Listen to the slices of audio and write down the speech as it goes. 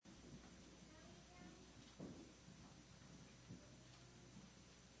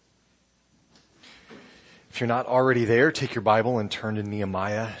If you're not already there, take your Bible and turn to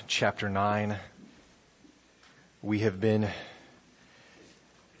Nehemiah chapter 9. We have been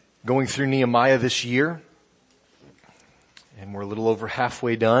going through Nehemiah this year, and we're a little over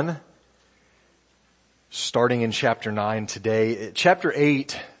halfway done. Starting in chapter 9 today. Chapter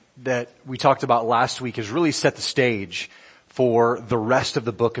 8 that we talked about last week has really set the stage for the rest of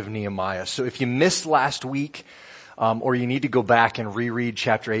the book of Nehemiah. So if you missed last week, or you need to go back and reread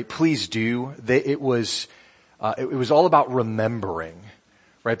chapter 8, please do. It was all about remembering,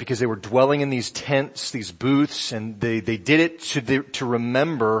 right? Because they were dwelling in these tents, these booths, and they did it to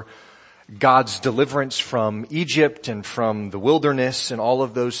remember God's deliverance from Egypt and from the wilderness and all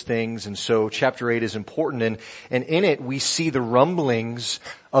of those things. And so chapter 8 is important, and in it we see the rumblings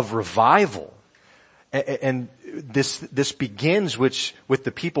of revival. And this begins with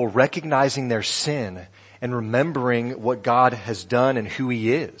the people recognizing their sin and remembering what God has done and who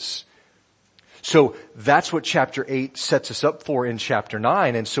He is. So that's what chapter 8 sets us up for in chapter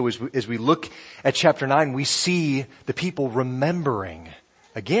 9. And so as we look at chapter 9, we see the people remembering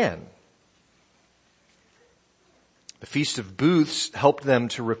again. The Feast of Booths helped them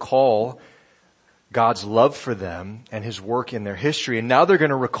to recall God's love for them and His work in their history. And now they're going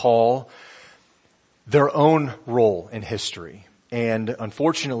to recall their own role in history. And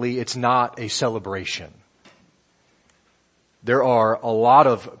unfortunately, it's not a celebration. There are a lot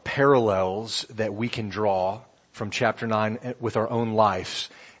of parallels that we can draw from chapter 9 with our own lives.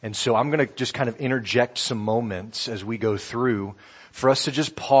 And so I'm going to just kind of interject some moments as we go through for us to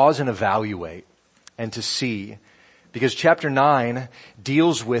just pause and evaluate and to see. Because chapter 9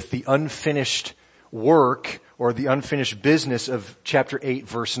 deals with the unfinished work or the unfinished business of chapter 8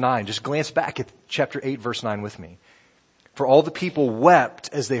 verse 9. Just glance back at chapter 8 verse 9 with me. For all the people wept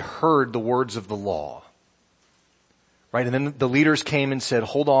as they heard the words of the law. Right? And then the leaders came and said,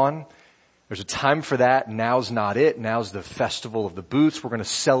 hold on. There's a time for that. Now's not it. Now's the festival of the booths. We're going to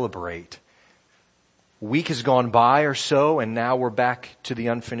celebrate. A week has gone by or so, and now we're back to the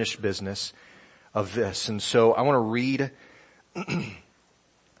unfinished business of this. And so I want to read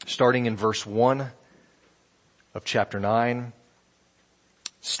starting in verse 1 of chapter 9.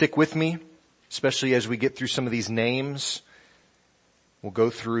 Stick with me, especially as we get through some of these names. We'll go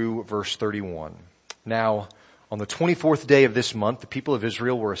through verse 31. Now, on the 24th day of this month, the people of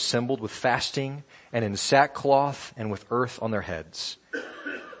Israel were assembled with fasting and in sackcloth and with earth on their heads.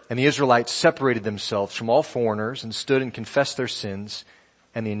 And the Israelites separated themselves from all foreigners and stood and confessed their sins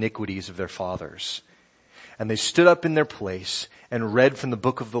and the iniquities of their fathers. And they stood up in their place and read from the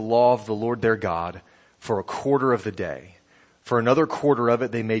book of the law of the Lord their God for a quarter of the day. For another quarter of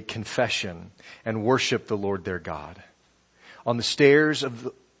it they made confession and worshiped the Lord their God. On the stairs of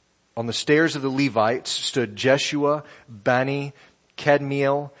the Levites stood Jeshua, Bani,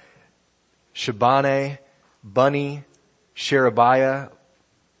 Kadmiel, Shabane, Bunni, Sherebiah,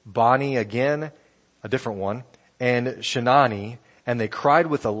 Bani again, a different one, and Shanani, and they cried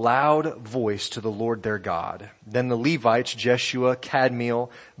with a loud voice to the Lord their God. Then the Levites, Jeshua, Kadmiel,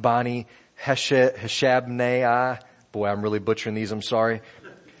 Bani, Heshabneiah, boy, I'm really butchering these, I'm sorry,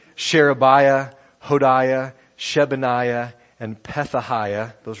 Sherebiah, Hodiah, Shebaniah, and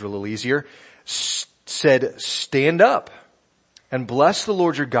Pethahiah, those are a little easier, said, stand up and bless the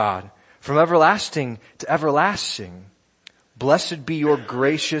Lord your God from everlasting to everlasting. Blessed be your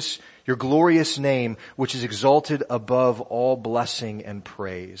glorious name, which is exalted above all blessing and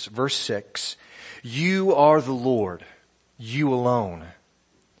praise. Verse 6, you are the Lord, you alone.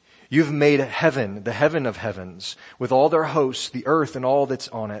 You've made heaven, the heaven of heavens, with all their hosts, the earth and all that's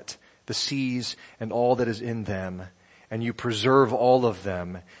on it, the seas and all that is in them. And you preserve all of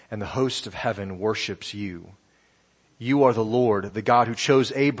them, and the host of heaven worships you. You are the Lord, the God who chose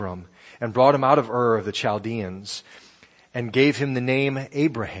Abram and brought him out of Ur of the Chaldeans and gave him the name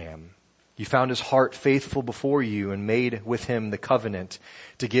Abraham. You found his heart faithful before you and made with him the covenant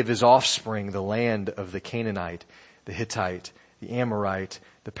to give his offspring the land of the Canaanite, the Hittite, the Amorite,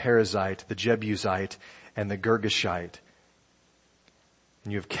 the Perizzite, the Jebusite, and the Girgashite.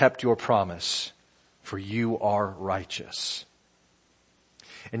 And you have kept your promise, for you are righteous.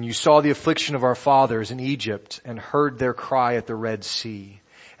 And you saw the affliction of our fathers in Egypt and heard their cry at the Red Sea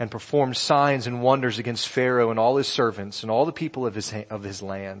and performed signs and wonders against Pharaoh and all his servants and all the people of his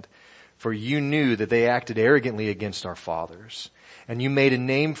land. For you knew that they acted arrogantly against our fathers, and you made a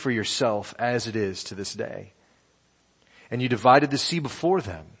name for yourself as it is to this day. And you divided the sea before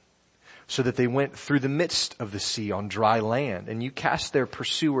them, so that they went through the midst of the sea on dry land, and you cast their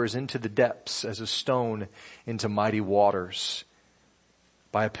pursuers into the depths as a stone into mighty waters.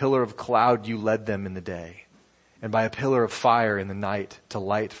 By a pillar of cloud you led them in the day, and by a pillar of fire in the night to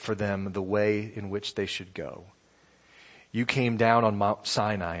light for them the way in which they should go. You came down on Mount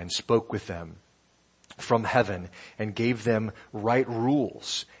Sinai and spoke with them from heaven and gave them right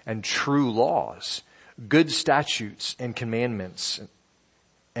rules and true laws, good statutes and commandments,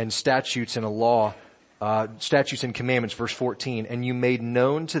 and statutes and a law, statutes and commandments, verse 14. And you made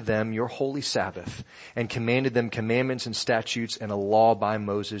known to them your holy Sabbath and commanded them commandments and statutes and a law by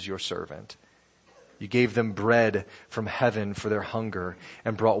Moses your servant. You gave them bread from heaven for their hunger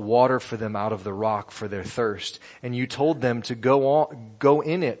and brought water for them out of the rock for their thirst. And you told them to go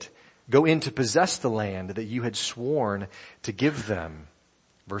in to possess the land that you had sworn to give them.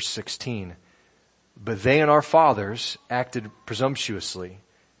 Verse 16. But they and our fathers acted presumptuously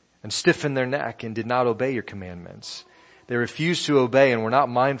and stiffened their neck and did not obey your commandments. They refused to obey and were not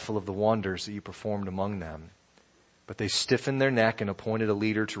mindful of the wonders that you performed among them. But they stiffened their neck and appointed a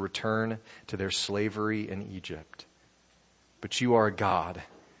leader to return to their slavery in Egypt. But you are a God,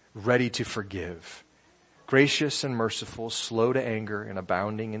 ready to forgive, gracious and merciful, slow to anger and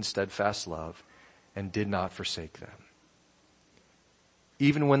abounding in steadfast love, and did not forsake them.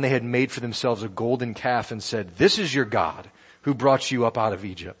 Even when they had made for themselves a golden calf and said, "This is your God who brought you up out of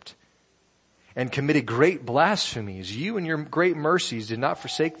Egypt," and committed great blasphemies, you in your great mercies did not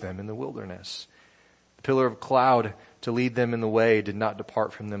forsake them in the wilderness. The pillar of cloud to lead them in the way did not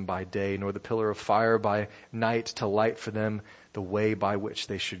depart from them by day, nor the pillar of fire by night to light for them the way by which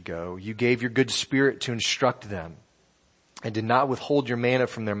they should go. You gave your good spirit to instruct them and did not withhold your manna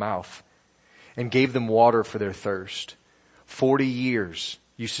from their mouth and gave them water for their thirst. 40 years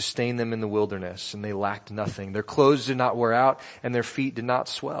you sustained them in the wilderness and they lacked nothing. Their clothes did not wear out and their feet did not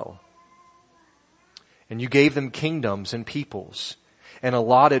swell. And you gave them kingdoms and peoples and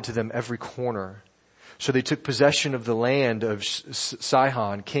allotted to them every corner. So they took possession of the land of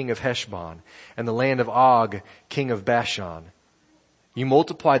Sihon, king of Heshbon, and the land of Og, king of Bashan. You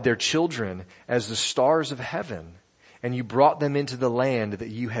multiplied their children as the stars of heaven, and you brought them into the land that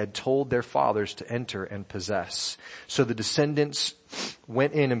you had told their fathers to enter and possess. So the descendants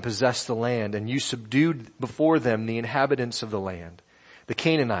went in and possessed the land, and you subdued before them the inhabitants of the land, the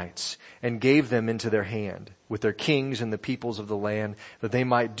Canaanites, and gave them into their hand, with their kings and the peoples of the land, that they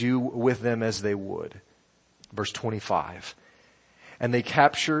might do with them as they would. Verse 25. And they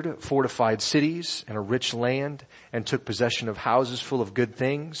captured fortified cities and a rich land and took possession of houses full of good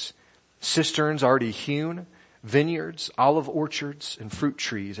things, cisterns already hewn, vineyards, olive orchards, and fruit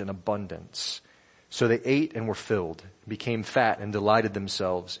trees in abundance. So they ate and were filled, became fat and delighted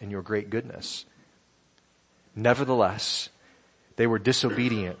themselves in your great goodness. Nevertheless, they were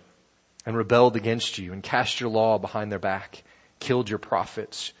disobedient and rebelled against you and cast your law behind their back, killed your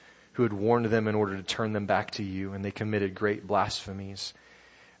prophets who had warned them in order to turn them back to you, and they committed great blasphemies.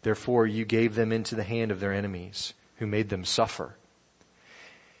 Therefore you gave them into the hand of their enemies, who made them suffer.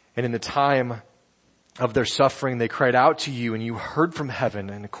 And in the time of their suffering they cried out to you, and you heard from heaven,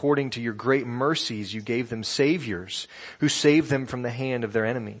 and according to your great mercies you gave them saviors, who saved them from the hand of their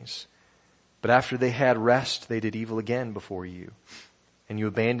enemies. But after they had rest, they did evil again before you, and you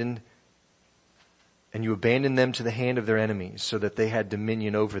abandoned them to the hand of their enemies, so that they had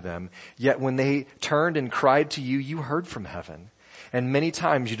dominion over them. Yet when they turned and cried to you, you heard from heaven. And many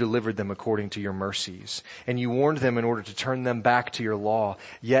times you delivered them according to your mercies. And you warned them in order to turn them back to your law.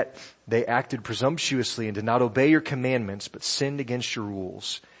 Yet they acted presumptuously and did not obey your commandments, but sinned against your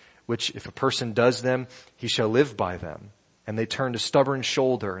rules, which if a person does them, he shall live by them. And they turned a stubborn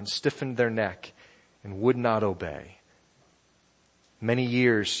shoulder and stiffened their neck and would not obey. Many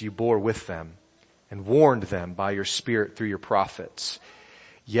years you bore with them and warned them by your Spirit through your prophets.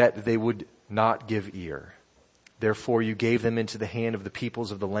 Yet they would not give ear. Therefore you gave them into the hand of the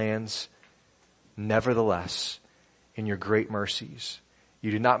peoples of the lands. Nevertheless, in your great mercies,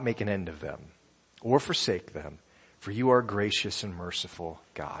 you did not make an end of them or forsake them, for you are gracious and merciful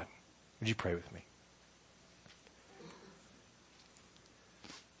God. Would you pray with me?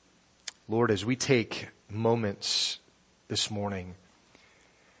 Lord, as we take moments this morning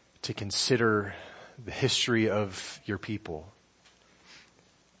to consider the history of your people,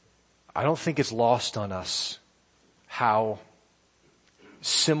 I don't think it's lost on us how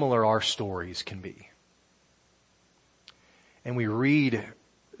similar our stories can be. And we read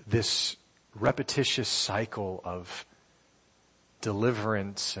this repetitious cycle of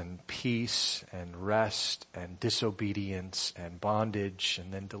deliverance and peace and rest and disobedience and bondage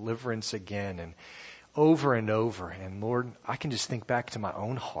and then deliverance again and over. And Lord, I can just think back to my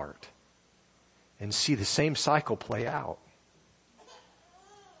own heart and see the same cycle play out.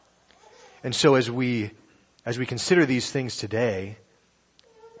 And so as we consider these things today,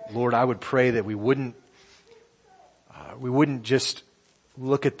 Lord, I would pray that we wouldn't we wouldn't just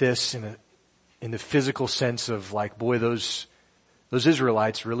look at this in the physical sense of like, boy, those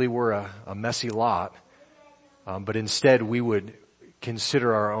Israelites really were a messy lot. But instead we would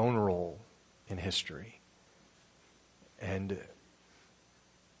consider our own role in history and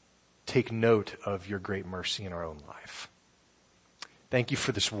take note of your great mercy in our own life. Thank you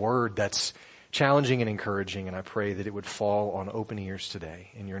for this word that's challenging and encouraging, and I pray that it would fall on open ears today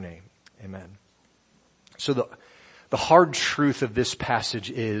in your name. Amen. So the hard truth of this passage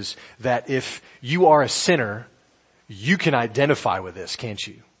is that if you are a sinner, you can identify with this, can't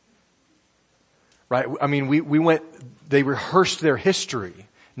you? Right? I mean, they rehearsed their history.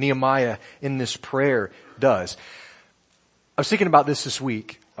 Nehemiah in this prayer does. I was thinking about this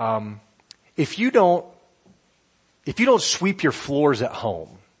week. If you don't sweep your floors at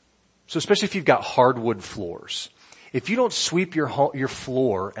home, so especially if you've got hardwood floors, if you don't sweep your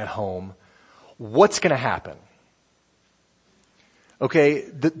floor at home, what's going to happen? Okay,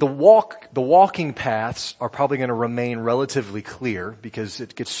 the walking paths are probably going to remain relatively clear because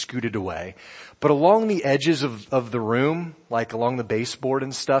it gets scooted away. But along the edges of the room, like along the baseboard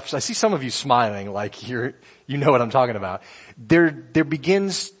and stuff, so I see some of you smiling like you know what I'm talking about. There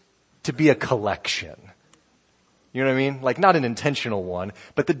begins to be a collection. You know what I mean? Like not an intentional one,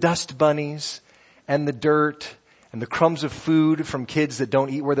 but the dust bunnies and the dirt and the crumbs of food from kids that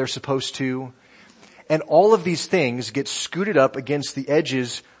don't eat where they're supposed to. And all of these things get scooted up against the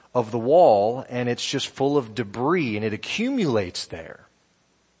edges of the wall, and it's just full of debris, and it accumulates there.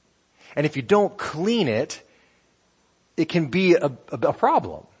 And if you don't clean it, it can be a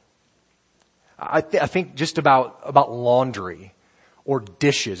problem. I think just about laundry or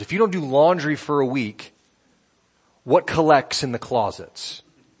dishes. If you don't do laundry for a week, what collects in the closets?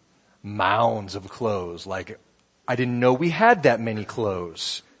 Mounds of clothes. Like, I didn't know we had that many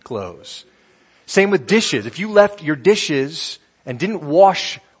clothes. Same with dishes. If you left your dishes and didn't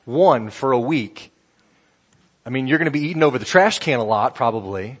wash one for a week, I mean, you're going to be eating over the trash can a lot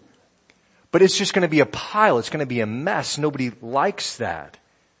probably, but it's just going to be a pile. It's going to be a mess. Nobody likes that.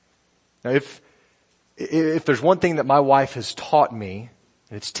 Now, if there's one thing that my wife has taught me,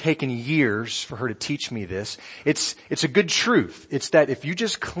 and it's taken years for her to teach me this, it's a good truth. It's that if you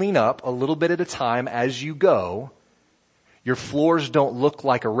just clean up a little bit at a time as you go, your floors don't look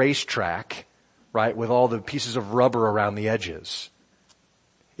like a racetrack, right, with all the pieces of rubber around the edges.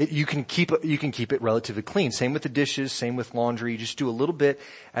 You can keep it relatively clean. Same with the dishes, same with laundry. You just do a little bit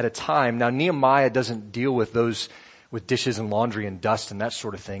at a time. Now, Nehemiah doesn't deal with those, with dishes and laundry and dust and that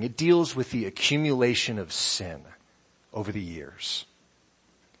sort of thing. It deals with the accumulation of sin over the years.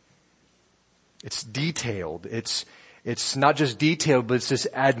 It's detailed. It's not just detailed, but it's this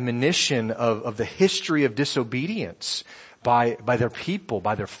admonition of the history of disobedience by their people,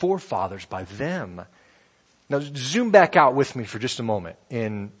 by their forefathers, by them. Now zoom back out with me for just a moment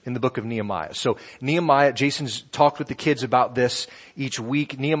in the book of Nehemiah. So Nehemiah, Jason's talked with the kids about this each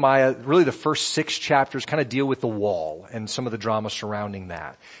week. Nehemiah, really the first 6 chapters kind of deal with the wall and some of the drama surrounding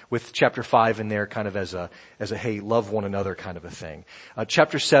that, with chapter 5 in there kind of as a hey, love one another kind of a thing.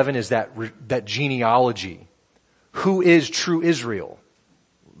 Chapter 7 is that genealogy. Who is true Israel?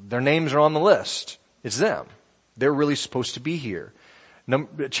 Their names are on the list. It's them. They're really supposed to be here.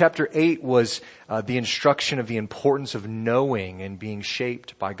 Chapter 8 was the instruction of the importance of knowing and being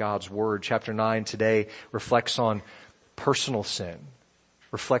shaped by God's word. Chapter 9 today reflects on personal sin,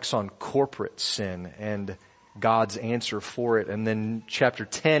 reflects on corporate sin and God's answer for it. And then chapter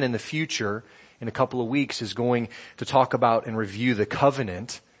 10 in the future, in a couple of weeks, is going to talk about and review the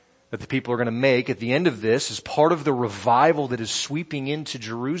covenant that the people are going to make at the end of this as part of the revival that is sweeping into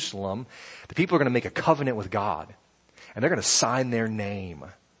Jerusalem. The people are going to make a covenant with God, and they're going to sign their name.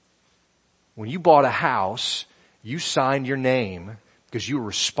 When you bought a house, you signed your name because you were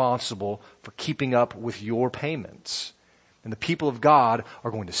responsible for keeping up with your payments. And the people of God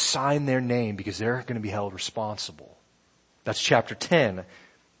are going to sign their name because they're going to be held responsible. That's chapter 10.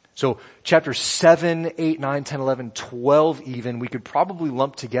 So chapter 7, 8, 9, 10, 11, 12 even, we could probably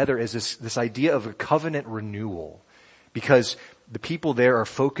lump together as this idea of a covenant renewal, because the people there are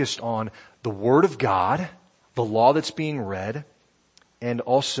focused on the Word of God, the law that's being read, and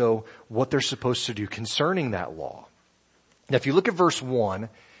also what they're supposed to do concerning that law. Now, if you look at verse 1,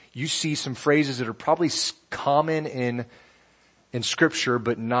 you see some phrases that are probably common in Scripture,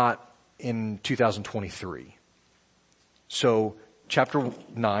 but not in 2023. So, chapter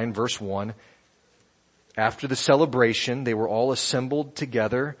 9, verse 1, after the celebration, they were all assembled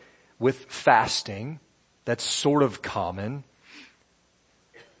together with fasting. That's sort of common.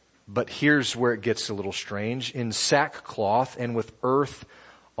 But here's where it gets a little strange. In sackcloth and with earth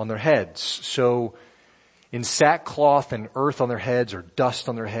on their heads. So in sackcloth and earth on their heads, or dust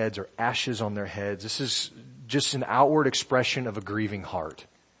on their heads, or ashes on their heads. This is just an outward expression of a grieving heart.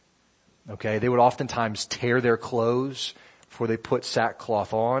 Okay, they would oftentimes tear their clothes before they put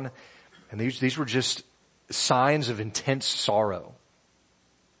sackcloth on. And these were just signs of intense sorrow.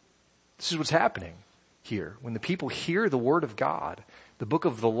 This is what's happening here. When the people hear the word of God, the book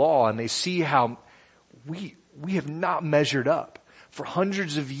of the law, and they see how we have not measured up. For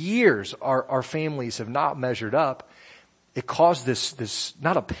hundreds of years, our families have not measured up. It caused this,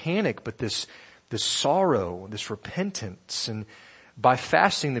 not a panic, but this sorrow, this repentance. And by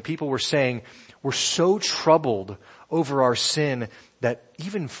fasting, the people were saying, we're so troubled over our sin that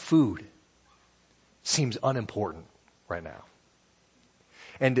even food seems unimportant right now.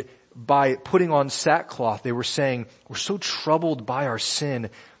 And by putting on sackcloth, they were saying, we're so troubled by our sin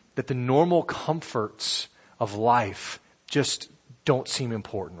that the normal comforts of life just don't seem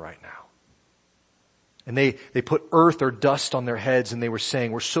important right now. And they put earth or dust on their heads, and they were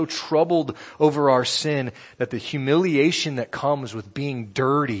saying, we're so troubled over our sin that the humiliation that comes with being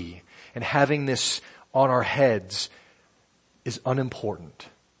dirty and having this on our heads is unimportant.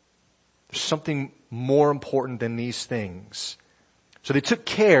 There's something more important than these things. So they took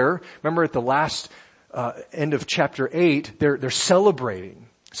care. Remember at the last end of chapter 8, they're celebrating.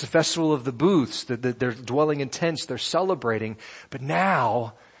 It's the festival of the booths. They're dwelling in tents. They're celebrating. But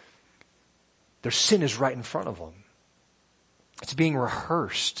now their sin is right in front of them. It's being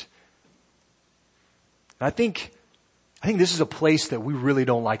rehearsed. And I think this is a place that we really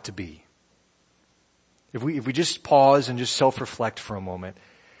don't like to be. If we just pause and just self-reflect for a moment,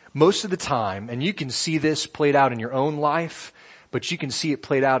 most of the time, and you can see this played out in your own life, but you can see it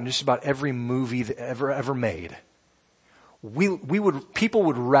played out in just about every movie that ever made. People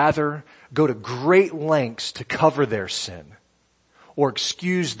would rather go to great lengths to cover their sin, or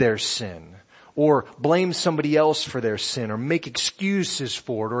excuse their sin, or blame somebody else for their sin, or make excuses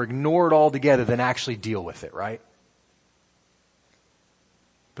for it, or ignore it altogether than actually deal with it, right?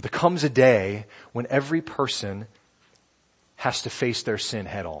 But there comes a day when every person has to face their sin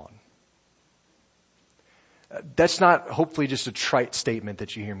head on. That's not hopefully just a trite statement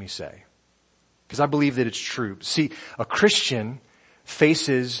that you hear me say, because I believe that it's true. See, a Christian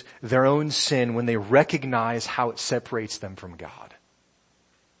faces their own sin when they recognize how it separates them from God,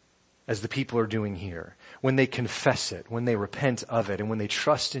 as the people are doing here. When they confess it, when they repent of it, and when they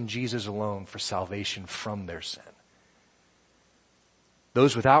trust in Jesus alone for salvation from their sin.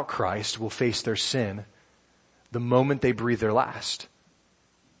 Those without Christ will face their sin the moment they breathe their last.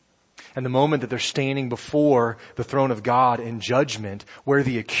 And the moment that they're standing before the throne of God in judgment, where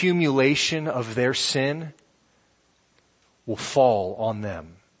the accumulation of their sin will fall on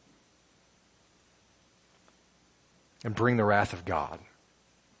them and bring the wrath of God.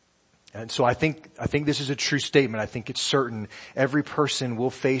 And so I think this is a true statement. I think it's certain. Every person will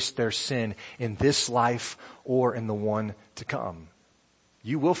face their sin in this life or in the one to come.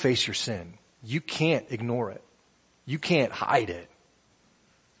 You will face your sin. You can't ignore it. You can't hide it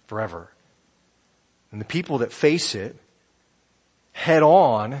forever. And the people that face it head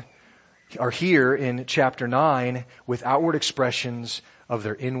on are here in chapter 9 with outward expressions of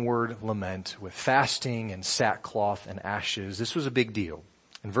their inward lament, with fasting and sackcloth and ashes. This was a big deal.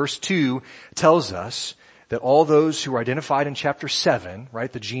 And verse 2 tells us that all those who were identified in chapter 7,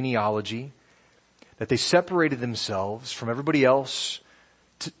 right, the genealogy, that they separated themselves from everybody else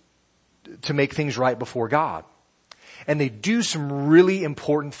to make things right before God. And they do some really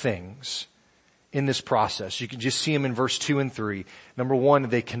important things in this process. You can just see them in verse 2 and 3. Number 1,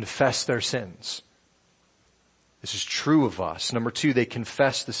 they confess their sins. This is true of us. Number 2, they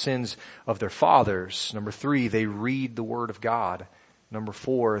confess the sins of their fathers. Number 3, they read the word of God. Number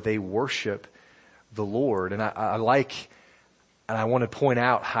 4, they worship the Lord. And I want to point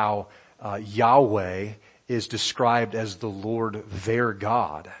out how Yahweh is described as the Lord their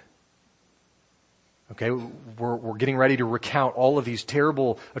God. Okay, we're getting ready to recount all of these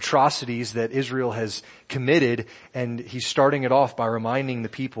terrible atrocities that Israel has committed, and he's starting it off by reminding the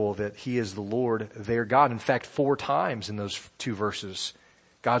people that he is the Lord their God. In fact, 4 times in those 2 verses,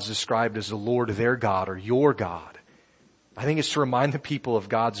 God's described as the Lord their God, or your God. I think it's to remind the people of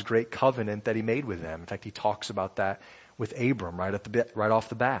God's great covenant that he made with them. In fact, he talks about that with Abram right off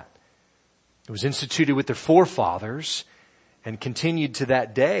the bat. It was instituted with their forefathers and continued to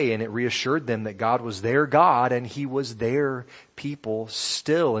that day, and it reassured them that God was their God and he was their people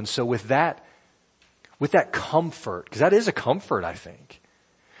still. And so with that comfort, because that is a comfort, I think,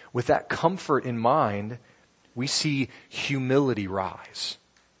 with that comfort in mind, we see humility rise.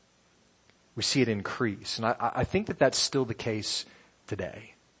 We see it increase. And I think that that's still the case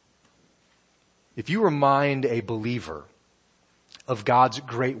today. If you remind a believer of God's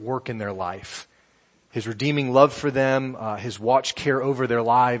great work in their life, His redeeming love for them, His watch care over their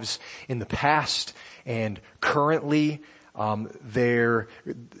lives in the past and currently,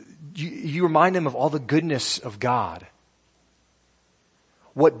 you remind them of all the goodness of God.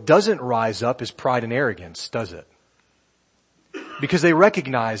 What doesn't rise up is pride and arrogance, does it? Because they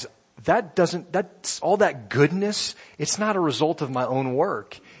recognize that's all that goodness, it's not a result of my own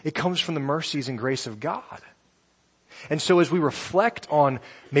work. It comes from the mercies and grace of God. And so as we reflect on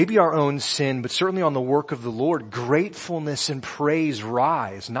maybe our own sin, but certainly on the work of the Lord, gratefulness and praise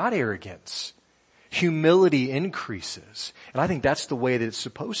rise, not arrogance. Humility increases. And I think that's the way that it's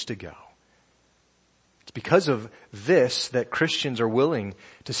supposed to go. It's because of this that Christians are willing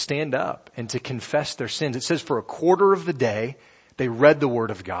to stand up and to confess their sins. It says for a quarter of the day, they read the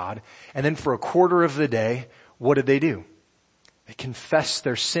Word of God. And then for a quarter of the day, what did they do? They confessed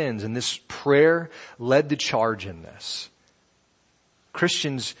their sins. And this prayer led the charge in this.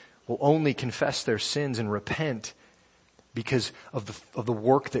 Christians will only confess their sins and repent because of the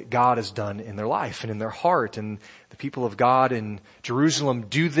work that God has done in their life and in their heart. And the people of God in Jerusalem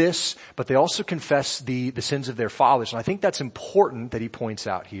do this, but they also confess the sins of their fathers. And I think that's important that he points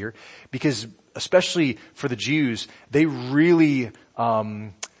out here, because especially for the Jews, they really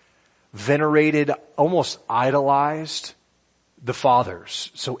venerated, almost idolized the fathers.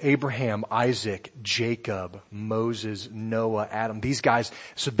 So Abraham, Isaac, Jacob, Moses, Noah, Adam, these guys,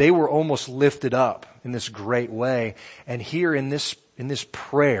 so they were almost lifted up in this great way. And here in this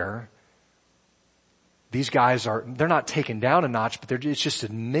prayer, these guys they're not taken down a notch, but it's just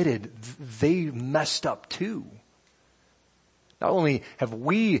admitted they messed up too. Not only have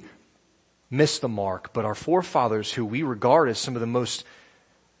we missed the mark, but our forefathers, who we regard as some of the most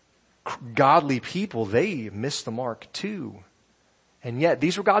godly people, they missed the mark too. And yet,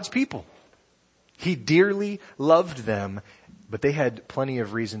 these were God's people. He dearly loved them, but they had plenty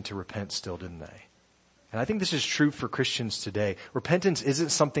of reason to repent still, didn't they? And I think this is true for Christians today. Repentance isn't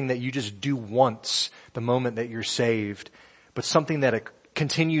something that you just do once the moment that you're saved, but something that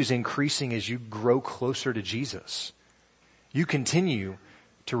continues increasing as you grow closer to Jesus. You continue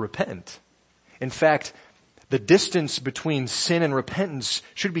to repent. In fact, the distance between sin and repentance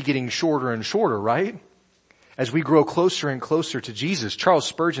should be getting shorter and shorter, right? As we grow closer and closer to Jesus. Charles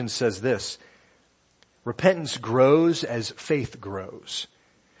Spurgeon says this: repentance grows as faith grows.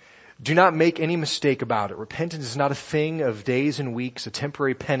 Do not make any mistake about it. Repentance is not a thing of days and weeks, a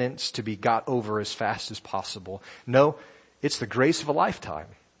temporary penance to be got over as fast as possible. No, it's the grace of a lifetime,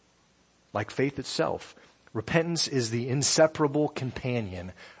 like faith itself. Repentance is the inseparable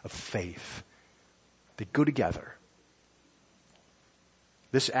companion of faith. They go together.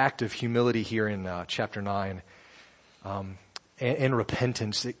 This act of humility here in chapter 9 and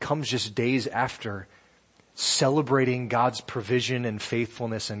repentance, it comes just days after celebrating God's provision and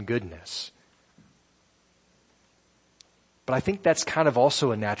faithfulness and goodness. But I think that's kind of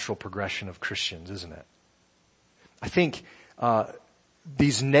also a natural progression of Christians, isn't it? I think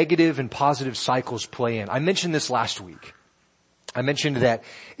these negative and positive cycles play in. I mentioned this last week. I mentioned that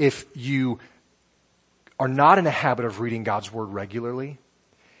if you are not in a habit of reading God's Word regularly,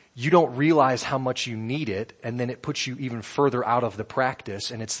 you don't realize how much you need it, and then it puts you even further out of the practice,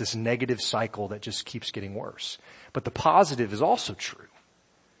 and it's this negative cycle that just keeps getting worse. But the positive is also true.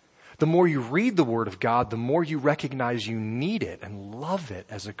 The more you read the Word of God, the more you recognize you need it and love it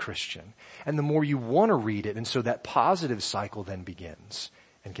as a Christian, and the more you want to read it, and so that positive cycle then begins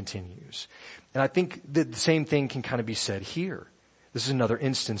and continues. And I think that the same thing can kind of be said here. This is another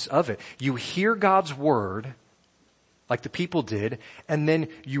instance of it. You hear God's Word, like the people did, and then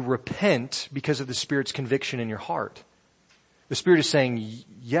you repent because of the Spirit's conviction in your heart. The Spirit is saying,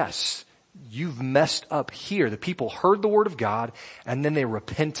 yes, you've messed up here. The people heard the Word of God, and then they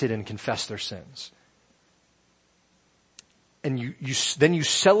repented and confessed their sins. And then you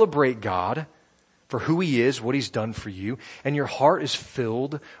celebrate God for who He is, what He's done for you, and your heart is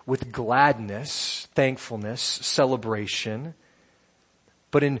filled with gladness, thankfulness, celebration.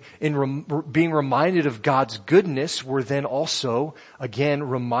 But in being reminded of God's goodness, we're then also, again,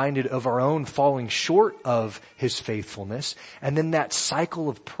 reminded of our own falling short of His faithfulness. And then that cycle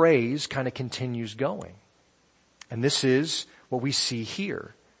of praise kind of continues going. And this is what we see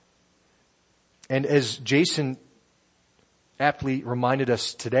here. And as Jason aptly reminded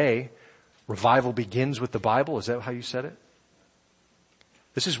us today, revival begins with the Bible. Is that how you said it?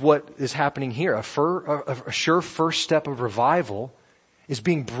 This is what is happening here. A sure first step of revival is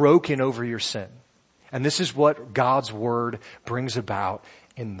being broken over your sin. And this is what God's Word brings about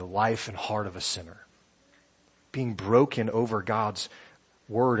in the life and heart of a sinner. Being broken over God's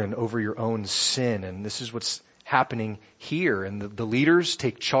word and over your own sin. And this is what's happening here. And the leaders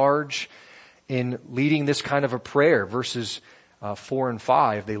take charge in leading this kind of a prayer. Verses 4 and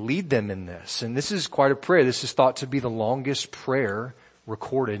 5, they lead them in this. And this is quite a prayer. This is thought to be the longest prayer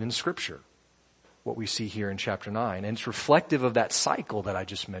recorded in Scripture, what we see here in chapter 9. And it's reflective of that cycle that I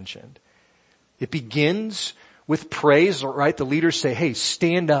just mentioned. It begins with praise, right? The leaders say, hey,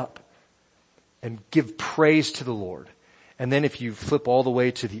 stand up and give praise to the Lord. And then if you flip all the way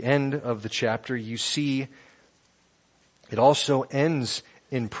to the end of the chapter, you see it also ends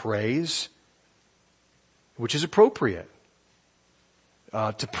in praise, which is appropriate.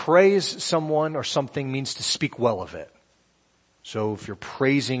 To praise someone or something means to speak well of it. So if you're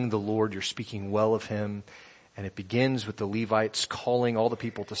praising the Lord, you're speaking well of Him. And it begins with the Levites calling all the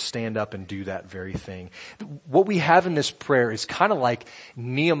people to stand up and do that very thing. What we have in this prayer is kind of like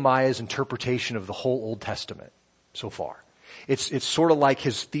Nehemiah's interpretation of the whole Old Testament so far. It's sort of like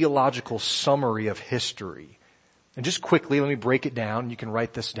his theological summary of history. And just quickly, let me break it down. You can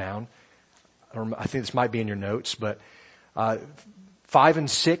write this down. I think this might be in your notes, but 5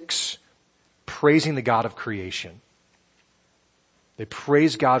 and 6, praising the God of creation. They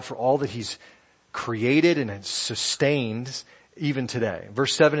praise God for all that He's created and has sustained even today.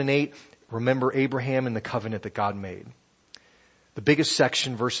 Verse 7 and 8, remember Abraham and the covenant that God made. The biggest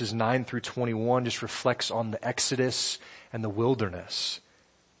section, verses 9 through 21, just reflects on the Exodus and the wilderness.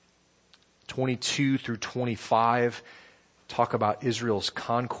 22 through 25 talk about Israel's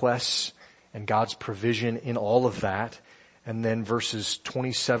conquests and God's provision in all of that. And then verses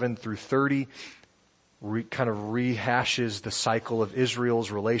 27 through 30 kind of rehashes the cycle of Israel's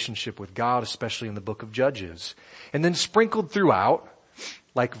relationship with God, especially in the book of Judges. And then sprinkled throughout,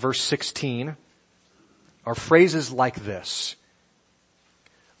 like verse 16, are phrases like this.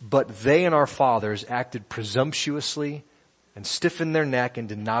 But they and our fathers acted presumptuously and stiffened their neck and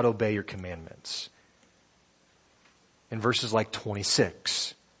did not obey your commandments. In verses like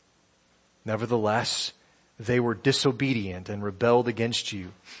 26, nevertheless, they were disobedient and rebelled against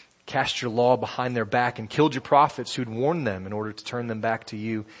you, cast your law behind their back and killed your prophets who'd warned them in order to turn them back to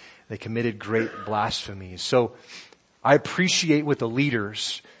you. They committed great blasphemies. So I appreciate what the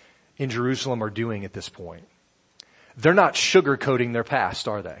leaders in Jerusalem are doing at this point. They're not sugarcoating their past,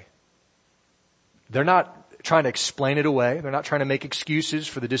 are they? They're not trying to explain it away. They're not trying to make excuses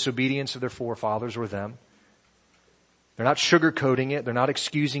for the disobedience of their forefathers or them. They're not sugarcoating it. They're not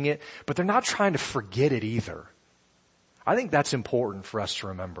excusing it, but they're not trying to forget it either. I think that's important for us to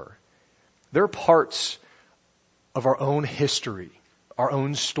remember. There are parts of our own history, our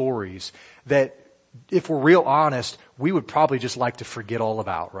own stories, that if we're real honest, we would probably just like to forget all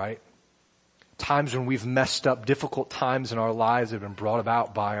about, right? Times when we've messed up, difficult times in our lives that have been brought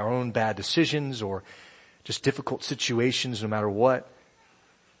about by our own bad decisions or just difficult situations no matter what.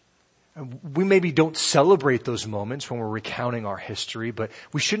 We maybe don't celebrate those moments when we're recounting our history, but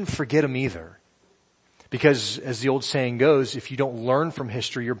we shouldn't forget them either. Because as the old saying goes, if you don't learn from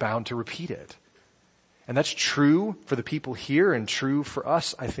history, you're bound to repeat it. And that's true for the people here and true for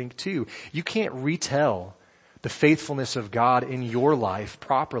us, I think, too. You can't retell the faithfulness of God in your life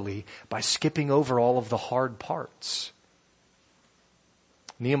properly by skipping over all of the hard parts.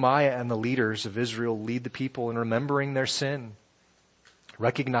 Nehemiah and the leaders of Israel lead the people in remembering their sin,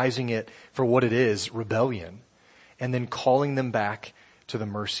 recognizing it for what it is, rebellion, and then calling them back to the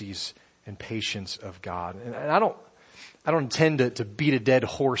mercies and patience of God. And I don't intend to beat a dead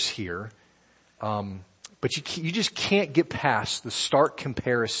horse here, but you just can't get past the stark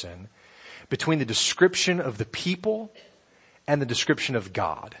comparison between the description of the people and the description of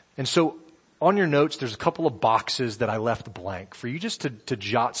God. And so on your notes, there's a couple of boxes that I left blank for you just to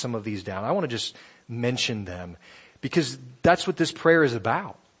jot some of these down. I want to just mention them because that's what this prayer is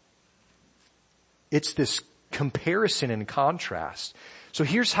about. It's this comparison and contrast. So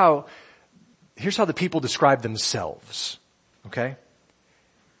here's how the people describe themselves. Okay?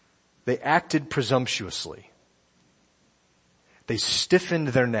 They acted presumptuously. They stiffened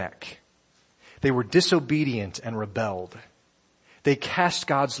their neck. They were disobedient and rebelled. They cast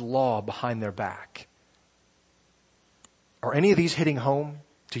God's law behind their back. Are any of these hitting home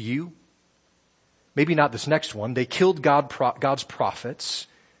to you? Maybe not this next one. They killed God's prophets.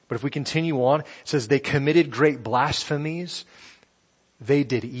 But if we continue on, it says they committed great blasphemies. They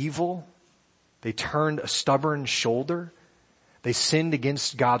did evil. They turned a stubborn shoulder. They sinned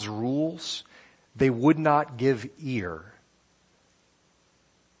against God's rules. They would not give ear.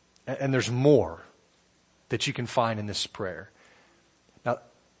 And there's more that you can find in this prayer. Now,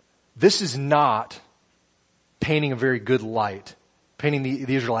 this is not painting the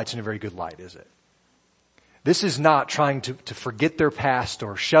Israelites in a very good light, is it? This is not trying to forget their past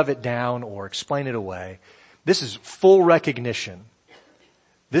or shove it down or explain it away. This is full recognition.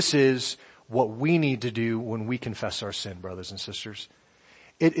 This is what we need to do when we confess our sin, brothers and sisters.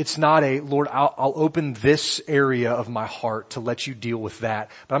 It's not Lord, I'll open this area of my heart to let you deal with that,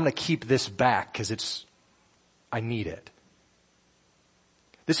 but I'm going to keep this back because I need it.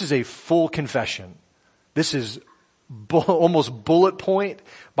 This is a full confession. This is almost bullet point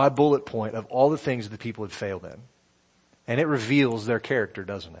by bullet point of all the things that the people had failed in. And it reveals their character,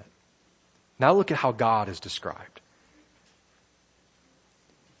 doesn't it? Now look at how God is described.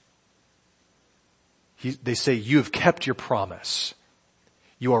 They say, you have kept your promise.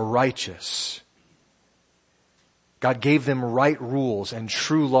 You are righteous. God gave them right rules and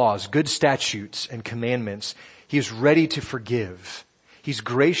true laws, good statutes and commandments. He is ready to forgive. He's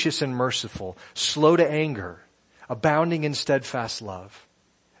gracious and merciful, slow to anger, abounding in steadfast love,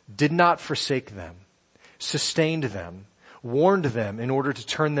 did not forsake them, sustained them, warned them in order to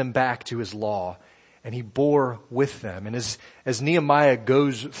turn them back to his law, and he bore with them. And as Nehemiah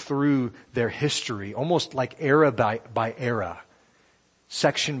goes through their history, almost like era by era,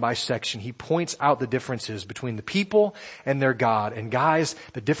 section by section, he points out the differences between the people and their God. And guys,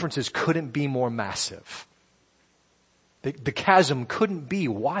 the differences couldn't be more massive. The chasm couldn't be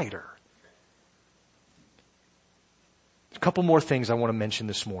wider. A couple more things I want to mention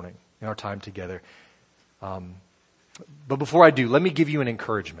this morning in our time together. But before I do, let me give you an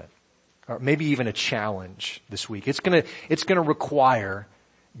encouragement, or maybe even a challenge this week. It's gonna require,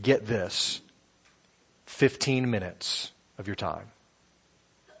 get this, 15 minutes of your time.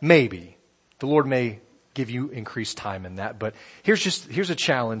 Maybe. The Lord may give you increased time in that, but here's a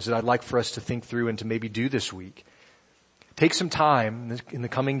challenge that I'd like for us to think through and to maybe do this week. Take some time in the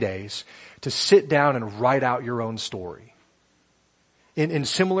coming days to sit down and write out your own story in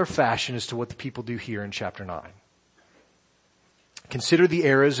similar fashion as to what the people do here in chapter 9. Consider the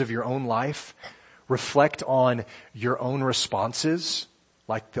eras of your own life. Reflect on your own responses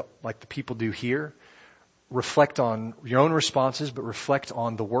like the people do here. Reflect on your own responses, but reflect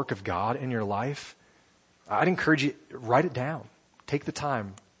on the work of God in your life. I'd encourage you, write it down. Take the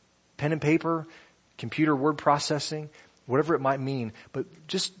time. Pen and paper, computer word processing, whatever it might mean, but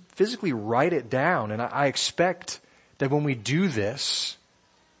just physically write it down. And I expect that when we do this,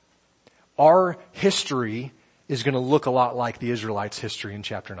 our history is going to look a lot like the Israelites' history in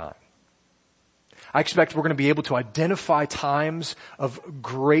chapter 9. I expect we're going to be able to identify times of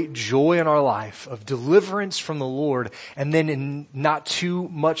great joy in our life, of deliverance from the Lord, and then in not too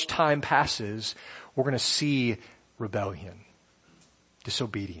much time passes, we're going to see rebellion,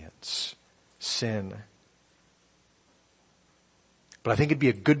 disobedience, sin. But I think it'd be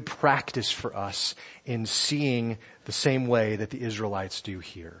a good practice for us in seeing the same way that the Israelites do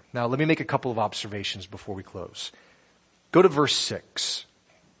here. Now, let me make a couple of observations before we close. Go to verse 6.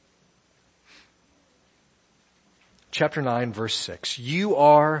 Chapter 9, verse 6. You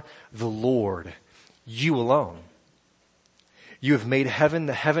are the Lord, you alone. You have made heaven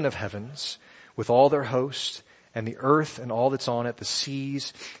the heaven of heavens with all their host, and the earth and all that's on it, the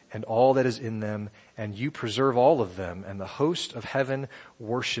seas and all that is in them, and you preserve all of them, and the host of heaven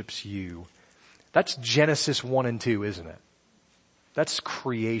worships you. That's Genesis 1 and 2, isn't it? That's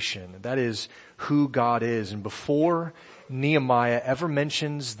creation. That is who God is. And before Nehemiah ever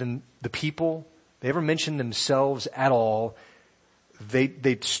mentions the people, they ever mention themselves at all,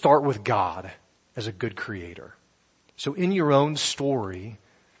 they start with God as a good creator. So in your own story,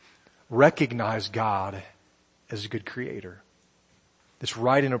 recognize God as a good creator. It's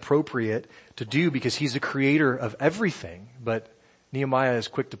right and appropriate to do because he's the creator of everything. But Nehemiah is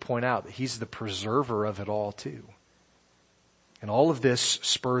quick to point out that he's the preserver of it all too. And all of this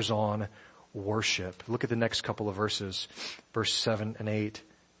spurs on worship. Look at the next couple of verses, verse 7 and 8.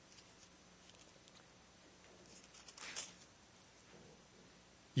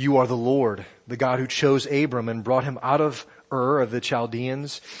 You are the Lord, the God who chose Abram and brought him out of Ur of the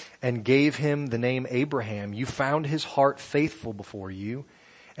Chaldeans and gave him the name Abraham. You found his heart faithful before you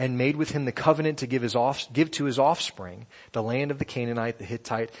and made with him the covenant to give to his offspring the land of the Canaanite, the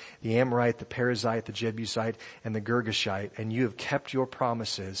Hittite, the Amorite, the Perizzite, the Jebusite, and the Girgashite. And you have kept your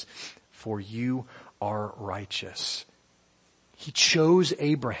promises, for you are righteous. He chose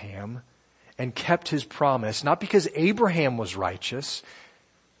Abraham and kept his promise, not because Abraham was righteous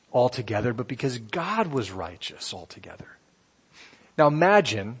altogether, but because God was righteous altogether. Now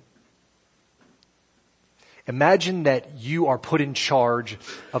imagine that you are put in charge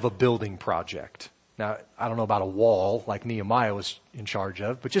of a building project. Now, I don't know about a wall like Nehemiah was in charge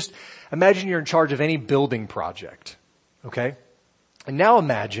of, but just imagine you're in charge of any building project. Okay? And now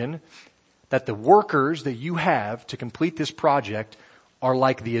imagine that the workers that you have to complete this project are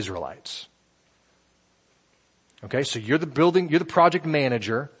like the Israelites. Okay, so you're the project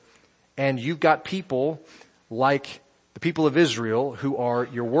manager, and you've got people like the people of Israel who are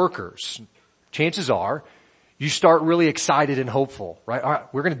your workers. Chances are, you start really excited and hopeful, right? All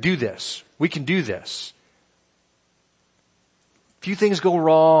right, we're going to do this. We can do this. A few things go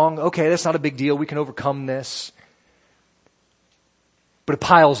wrong. Okay, that's not a big deal. We can overcome this. But it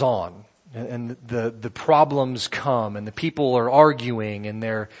piles on, and the problems come, and the people are arguing, and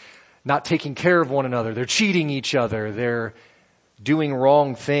they're not taking care of one another. They're cheating each other. They're doing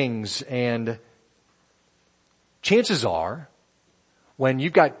wrong things. And chances are, when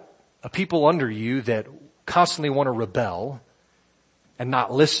you've got a people under you that constantly want to rebel and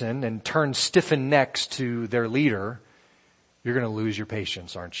not listen and turn stiffened necks to their leader, you're going to lose your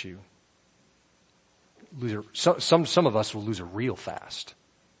patience, aren't you? Some of us will lose it real fast.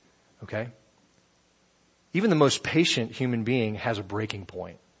 Okay? Even the most patient human being has a breaking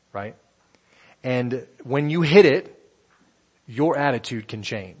point, right? And when you hit it, your attitude can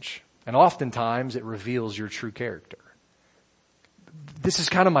change. And oftentimes it reveals your true character. This is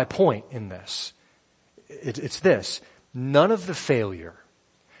kind of my point in this. It's this. None of the failure,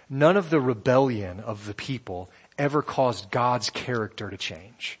 none of the rebellion of the people ever caused God's character to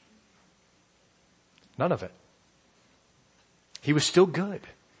change. None of it. He was still good.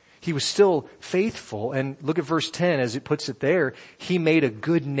 He was still faithful. And look at verse 10 as it puts it there. He made a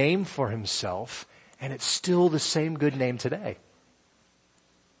good name for himself, and it's still the same good name today.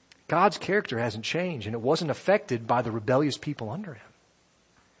 God's character hasn't changed, and it wasn't affected by the rebellious people under him.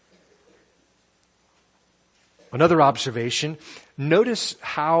 Another observation, notice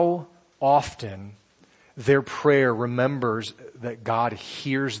how often their prayer remembers that God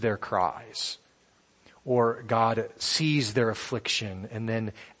hears their cries, or God sees their affliction and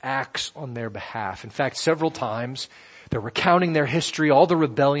then acts on their behalf. In fact, several times they're recounting their history, all the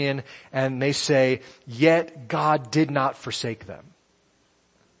rebellion, and they say, yet God did not forsake them.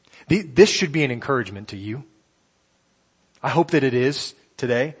 This should be an encouragement to you. I hope that it is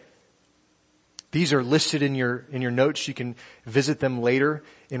today. These are listed in your notes. You can visit them later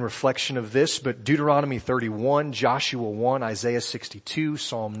in reflection of this. But Deuteronomy 31, Joshua 1, Isaiah 62,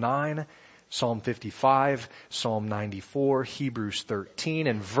 Psalm 9, Psalm 55, Psalm 94, Hebrews 13,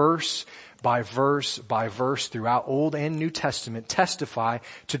 and verse by verse by verse throughout Old and New Testament testify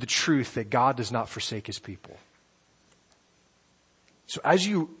to the truth that God does not forsake his people. So as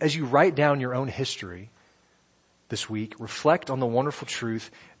you write down your own history this week, reflect on the wonderful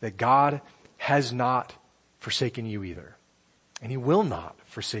truth that God has not forsaken you either. And he will not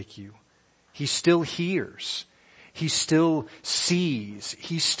forsake you. He still hears. He still sees.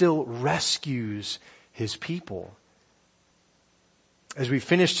 He still rescues his people. As we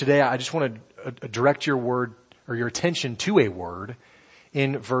finish today, I just want to direct your attention to a word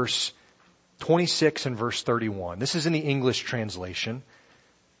in verse 26 and verse 31. This is in the English translation.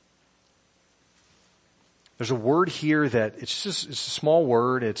 There's a word here that it's a small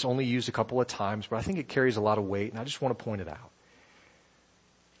word. It's only used a couple of times, but I think it carries a lot of weight, and I just want to point it out.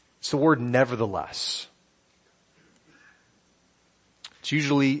 It's the word nevertheless. It's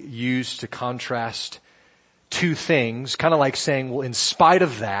usually used to contrast two things, kind of like saying, well, in spite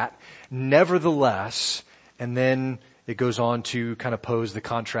of that, nevertheless, and then it goes on to kind of pose the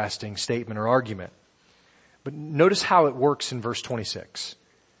contrasting statement or argument. But notice how it works in verse 26.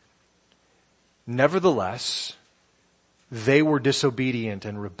 Nevertheless, they were disobedient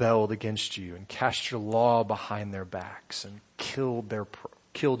and rebelled against you and cast your law behind their backs and killed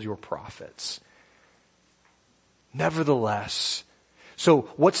your prophets. Nevertheless. So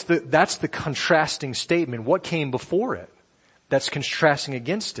that's the contrasting statement. What came before it? That's contrasting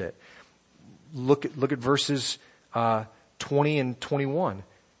against it. Look at verses 20 and 21.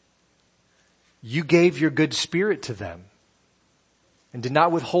 You gave your good spirit to them and did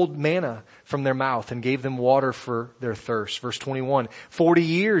not withhold manna from their mouth and gave them water for their thirst. Verse 21, 40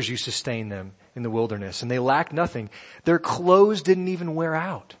 years you sustained them in the wilderness and they lacked nothing. Their clothes didn't even wear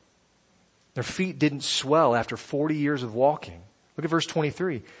out. Their feet didn't swell after 40 years of walking. Look at verse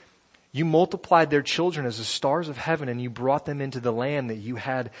 23. You multiplied their children as the stars of heaven and you brought them into the land that you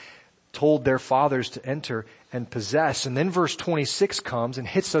had told their fathers to enter and possess. And then verse 26 comes and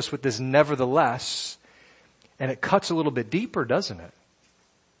hits us with this nevertheless, and it cuts a little bit deeper, doesn't it?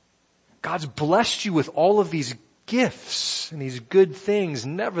 God's blessed you with all of these gifts and these good things.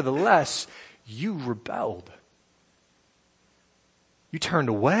 Nevertheless, you rebelled. You turned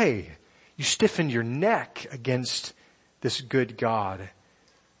away. You stiffened your neck against this good God.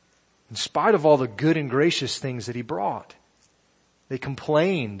 In spite of all the good and gracious things that he brought. They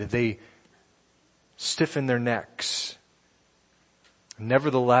complained. They stiffen their necks.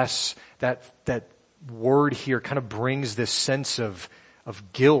 Nevertheless, that word here kind of brings this sense of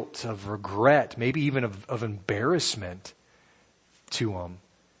guilt, of regret, maybe even of embarrassment to them.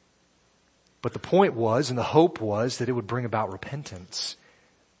 But the point was, and the hope was, that it would bring about repentance.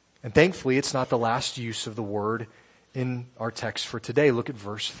 And thankfully, it's not the last use of the word in our text for today. Look at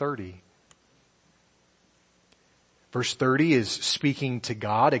verse 30. Verse 30 is speaking to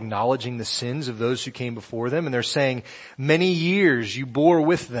God, acknowledging the sins of those who came before them. And they're saying, many years you bore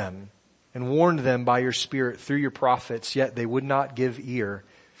with them and warned them by your Spirit through your prophets, yet they would not give ear.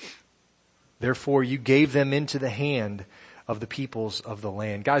 Therefore you gave them into the hand of the peoples of the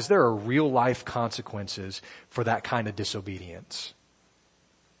land. Guys, there are real life consequences for that kind of disobedience.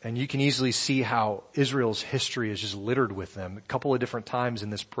 And you can easily see how Israel's history is just littered with them. A couple of different times in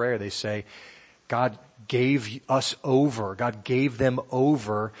this prayer they say, God gave us over. God gave them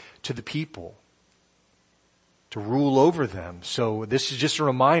over to the people to rule over them. So this is just a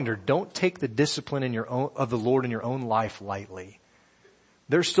reminder, don't take the discipline of the Lord in your own life lightly.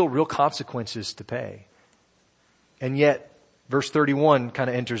 There's still real consequences to pay. And yet, verse 31 kind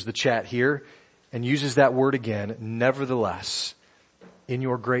of enters the chat here and uses that word again. Nevertheless, in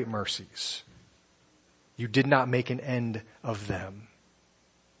your great mercies, you did not make an end of them.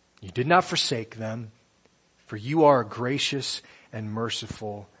 You did not forsake them, for you are a gracious and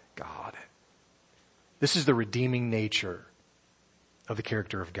merciful God. This is the redeeming nature of the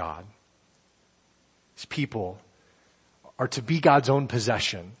character of God. His people are to be God's own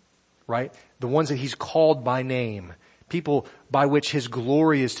possession, right? The ones that He's called by name, people by which His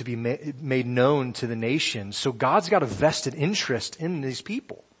glory is to be made known to the nations. So God's got a vested interest in these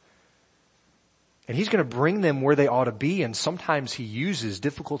people. And He's going to bring them where they ought to be, and sometimes He uses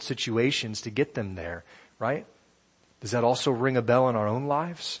difficult situations to get them there, right? Does that also ring a bell in our own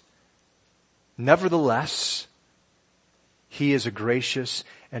lives? Nevertheless, He is a gracious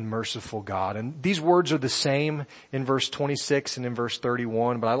and merciful God. And these words are the same in verse 26 and in verse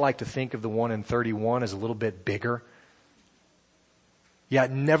 31, but I like to think of the one in 31 as a little bit bigger.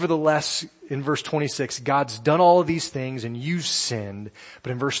 Yet nevertheless, in verse 26, God's done all of these things and you've sinned.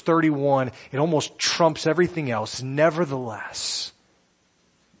 But in verse 31, it almost trumps everything else. Nevertheless,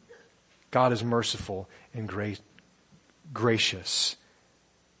 God is merciful and gracious.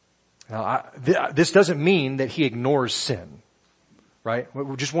 Now, this doesn't mean that He ignores sin, right?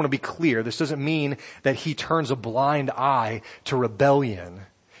 We just want to be clear. This doesn't mean that He turns a blind eye to rebellion.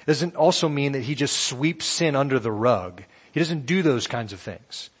 It doesn't also mean that He just sweeps sin under the rug. He doesn't do those kinds of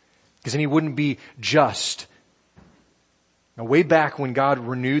things, because then He wouldn't be just. Now, way back when God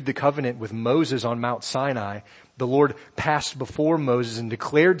renewed the covenant with Moses on Mount Sinai, the Lord passed before Moses and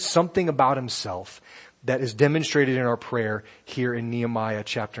declared something about Himself that is demonstrated in our prayer here in Nehemiah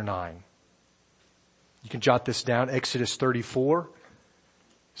chapter 9. You can jot this down. Exodus 34,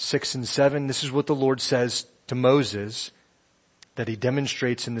 6 and 7. This is what the Lord says to Moses that He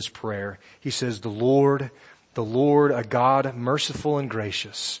demonstrates in this prayer. He says, the Lord, a God merciful and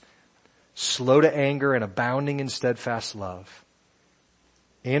gracious, slow to anger and abounding in steadfast love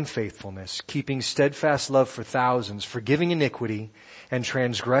and faithfulness, keeping steadfast love for thousands, forgiving iniquity and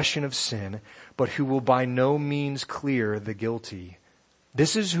transgression of sin, but who will by no means clear the guilty.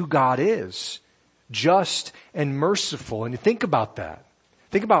 This is who God is, just and merciful. And you think about that.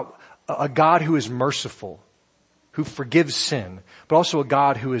 Think about a God who is merciful, who forgives sin, but also a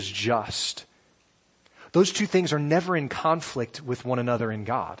God who is just. Those two things are never in conflict with one another in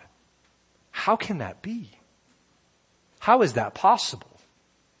God. How can that be? How is that possible?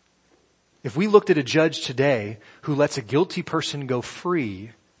 If we looked at a judge today who lets a guilty person go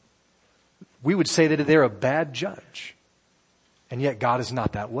free, we would say that they're a bad judge. And yet God is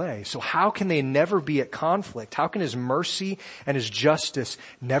not that way. So how can they never be at conflict? How can His mercy and His justice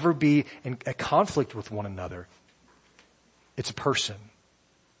never be at conflict with one another? It's a person.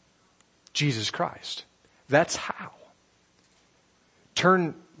 Jesus Christ. That's how.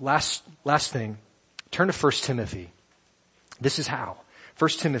 Last thing, turn to 1 Timothy. This is how. 1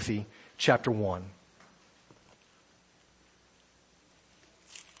 Timothy chapter 1.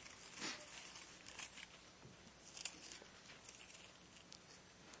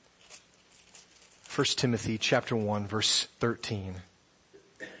 First Timothy chapter 1 verse 13.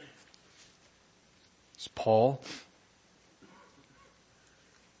 It's Paul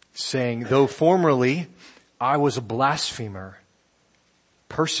saying, though formerly I was a blasphemer,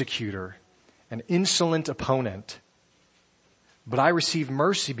 persecutor, an insolent opponent, but I received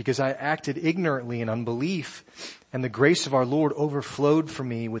mercy because I acted ignorantly in unbelief, and the grace of our Lord overflowed for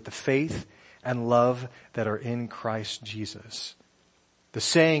me with the faith and love that are in Christ Jesus. The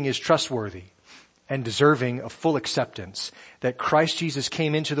saying is trustworthy. and deserving of full acceptance, that Christ Jesus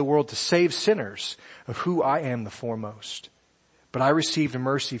came into the world to save sinners, of who I am the foremost. But I received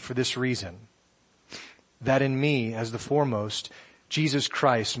mercy for this reason, that in me, as the foremost, Jesus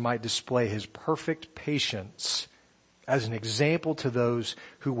Christ might display his perfect patience as an example to those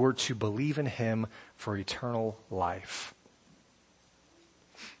who were to believe in him for eternal life.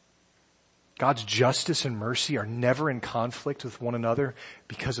 God's justice and mercy are never in conflict with one another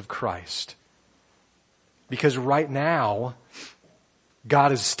because of Christ. Because right now,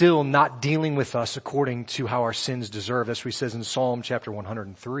 God is still not dealing with us according to how our sins deserve. That's what he says in Psalm chapter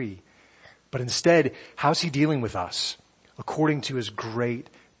 103. But instead, how's he dealing with us? According to his great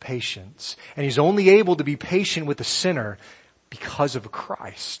patience. And he's only able to be patient with the sinner because of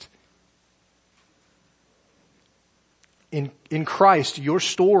Christ. In Christ, your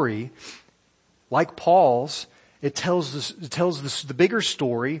story, like Paul's, it tells the bigger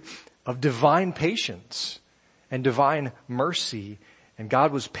story of divine patience and divine mercy. And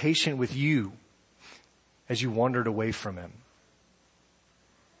God was patient with you as you wandered away from him,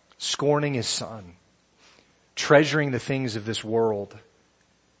 scorning his son, treasuring the things of this world,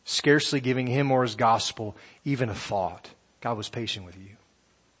 scarcely giving him or his gospel even a thought. God was patient with you.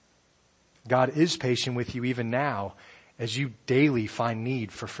 God is patient with you even now as you daily find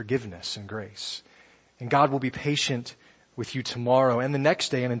need for forgiveness and grace. And God will be patient with you tomorrow and the next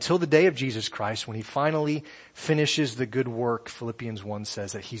day and until the day of Jesus Christ, when he finally finishes the good work Philippians 1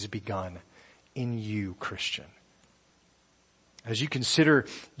 says that he's begun in you, Christian. As you consider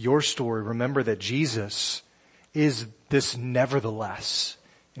your story, remember that Jesus is this nevertheless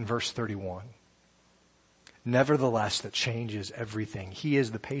in verse 31. Nevertheless, that changes everything. He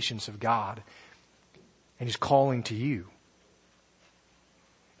is the patience of God, and he's calling to you.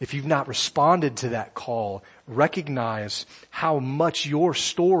 If you've not responded to that call, recognize how much your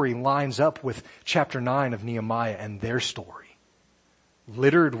story lines up with chapter 9 of Nehemiah and their story.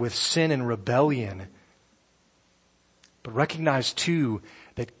 Littered with sin and rebellion. But recognize too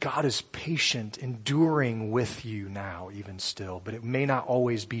that God is patient, enduring with you now, even still. But it may not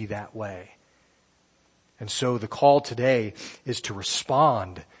always be that way. And so the call today is to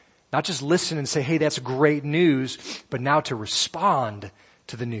respond. Not just listen and say, hey, that's great news, but now to respond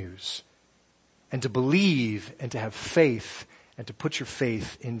to the news. And to believe and to have faith and to put your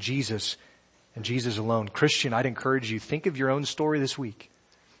faith in Jesus and Jesus alone. Christian, I'd encourage you, think of your own story this week.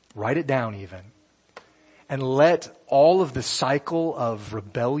 Write it down even. And let all of the cycle of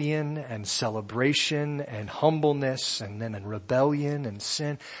rebellion and celebration and humbleness and then in rebellion and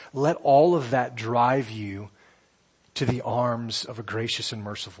sin, let all of that drive you to the arms of a gracious and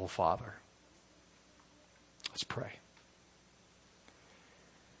merciful Father. Let's pray.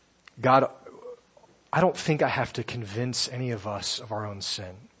 God, I don't think I have to convince any of us of our own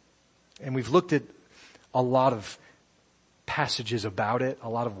sin. And we've looked at a lot of passages about it, a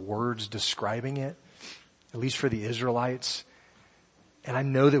lot of words describing it, at least for the Israelites. And I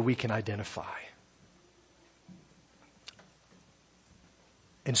know that we can identify.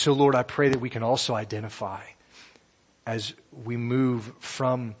 And so, Lord, I pray that we can also identify as we move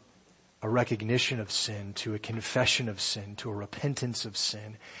from a recognition of sin to a confession of sin, to a repentance of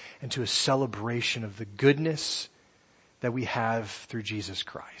sin, and to a celebration of the goodness that we have through Jesus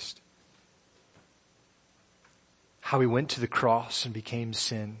Christ. How he went to the cross and became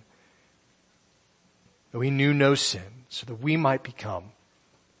sin, though he knew no sin, so that we might become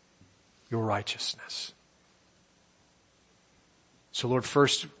your righteousness. So Lord,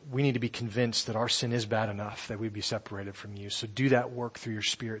 first, we need to be convinced that our sin is bad enough that we'd be separated from you. So do that work through your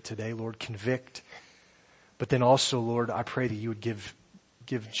Spirit today, Lord. Convict. But then also, Lord, I pray that you would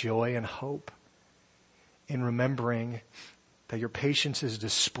give joy and hope in remembering that your patience is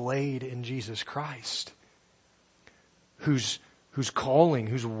displayed in Jesus Christ, who's calling,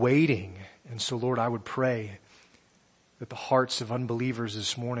 who's waiting. And so, Lord, I would pray that the hearts of unbelievers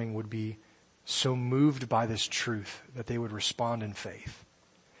this morning would be so moved by this truth that they would respond in faith.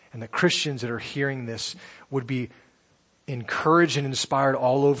 And that Christians that are hearing this would be encouraged and inspired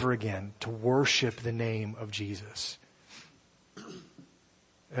all over again to worship the name of Jesus.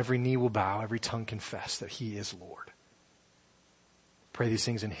 Every knee will bow, every tongue confess that he is Lord. Pray these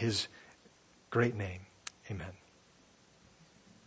things in his great name. Amen.